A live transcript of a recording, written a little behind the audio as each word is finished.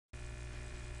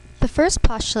The first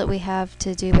postulate we have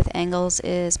to do with angles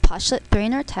is postulate 3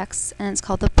 in our text, and it's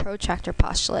called the protractor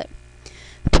postulate.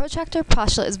 The protractor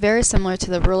postulate is very similar to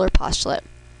the ruler postulate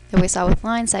that we saw with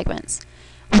line segments.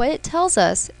 What it tells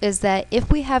us is that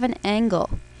if we have an angle,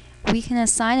 we can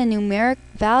assign a numeric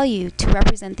value to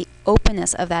represent the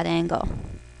openness of that angle.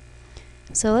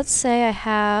 So let's say I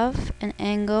have an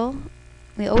angle.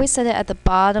 We always set it at the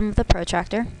bottom of the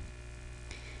protractor,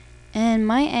 and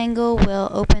my angle will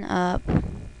open up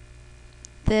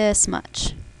this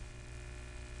much.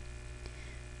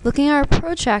 Looking at our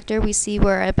protractor, we see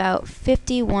we're at about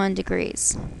 51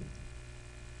 degrees.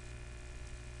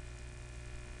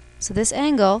 So this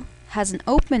angle has an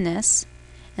openness,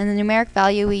 and the numeric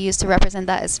value we use to represent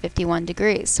that is 51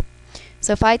 degrees.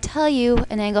 So if I tell you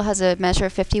an angle has a measure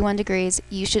of 51 degrees,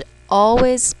 you should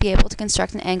always be able to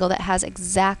construct an angle that has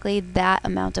exactly that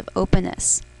amount of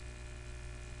openness.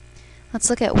 Let's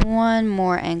look at one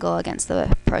more angle against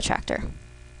the protractor.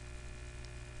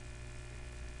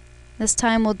 This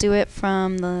time we'll do it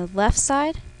from the left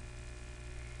side,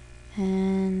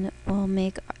 and we'll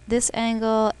make this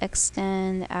angle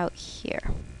extend out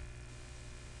here.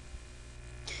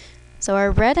 So our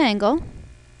red angle,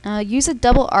 use a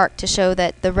double arc to show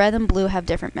that the red and blue have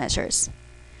different measures.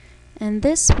 And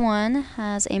this one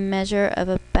has a measure of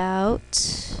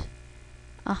about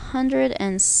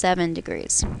 107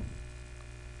 degrees.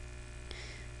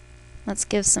 Let's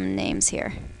give some names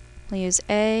here. We'll use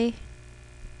A,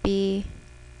 B,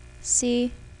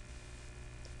 C,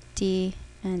 D,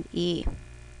 and E.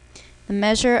 The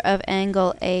measure of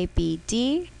angle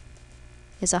ABD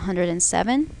is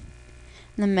 107,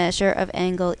 and the measure of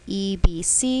angle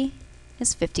EBC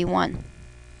is 51.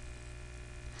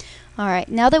 Alright,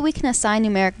 now that we can assign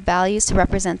numeric values to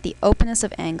represent the openness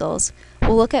of angles,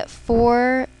 we'll look at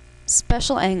 4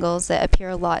 special angles that appear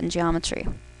a lot in geometry.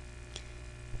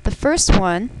 The first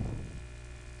one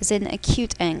is an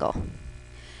acute angle.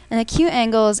 An acute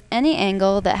angle is any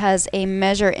angle that has a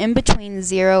measure in between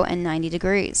 0 and 90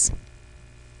 degrees.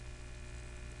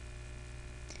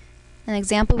 An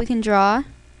example we can draw,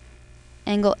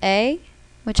 angle A,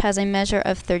 which has a measure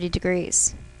of 30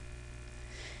 degrees.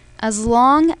 As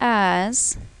long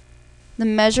as the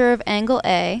measure of angle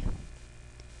A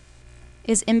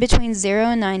is in between 0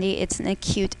 and 90, it's an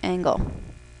acute angle.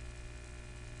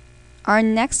 Our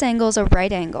next angle is a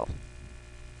right angle.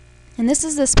 And this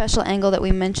is the special angle that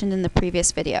we mentioned in the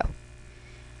previous video.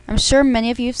 I'm sure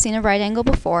many of you have seen a right angle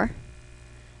before.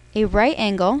 A right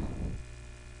angle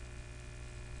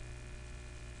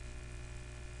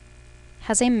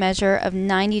has a measure of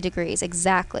 90 degrees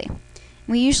exactly.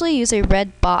 We usually use a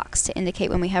red box to indicate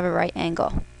when we have a right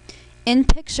angle. In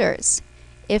pictures,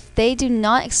 if they do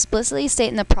not explicitly state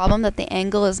in the problem that the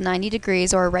angle is 90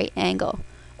 degrees or a right angle,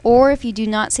 or if you do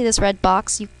not see this red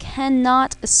box, you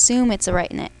cannot assume it's a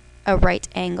right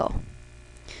angle.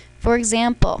 For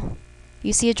example,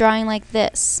 you see a drawing like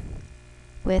this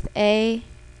with A,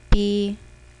 B,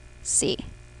 C.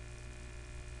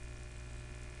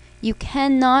 You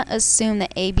cannot assume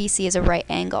that ABC is a right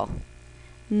angle,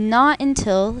 not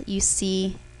until you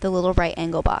see the little right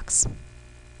angle box.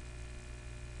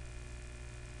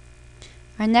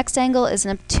 Our next angle is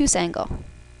an obtuse angle.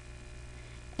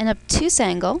 An obtuse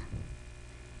angle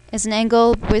is an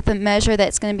angle with a measure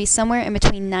that's going to be somewhere in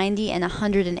between 90 and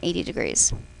 180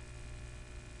 degrees.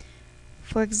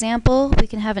 For example, we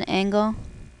can have an angle.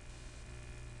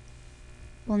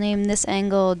 We'll name this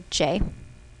angle J.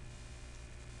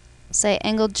 Say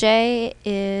angle J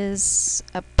is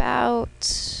about,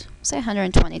 say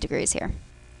 120 degrees here.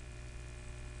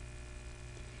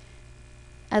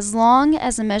 As long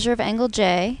as the measure of angle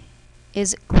J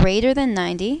is greater than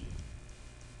 90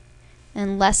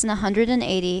 and less than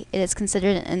 180, it is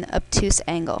considered an obtuse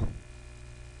angle.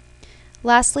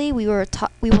 Lastly, we will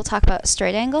talk about a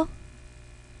straight angle.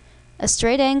 A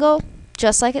straight angle,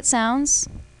 just like it sounds,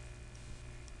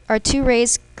 our two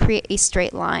rays create a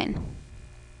straight line.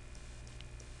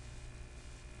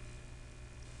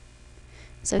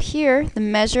 So here, the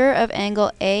measure of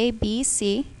angle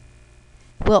ABC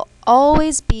will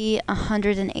always be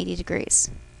 180 degrees.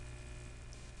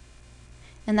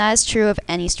 And that is true of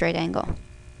any straight angle.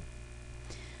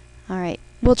 Alright,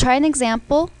 we'll try an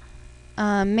example.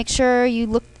 Make sure you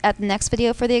look at the next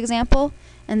video for the example,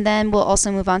 and then we'll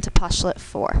also move on to postulate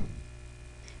 4.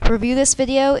 Review this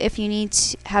video if you need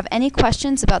to have any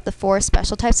questions about the 4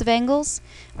 special types of angles,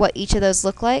 what each of those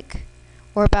look like,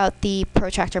 or about the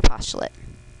protractor postulate.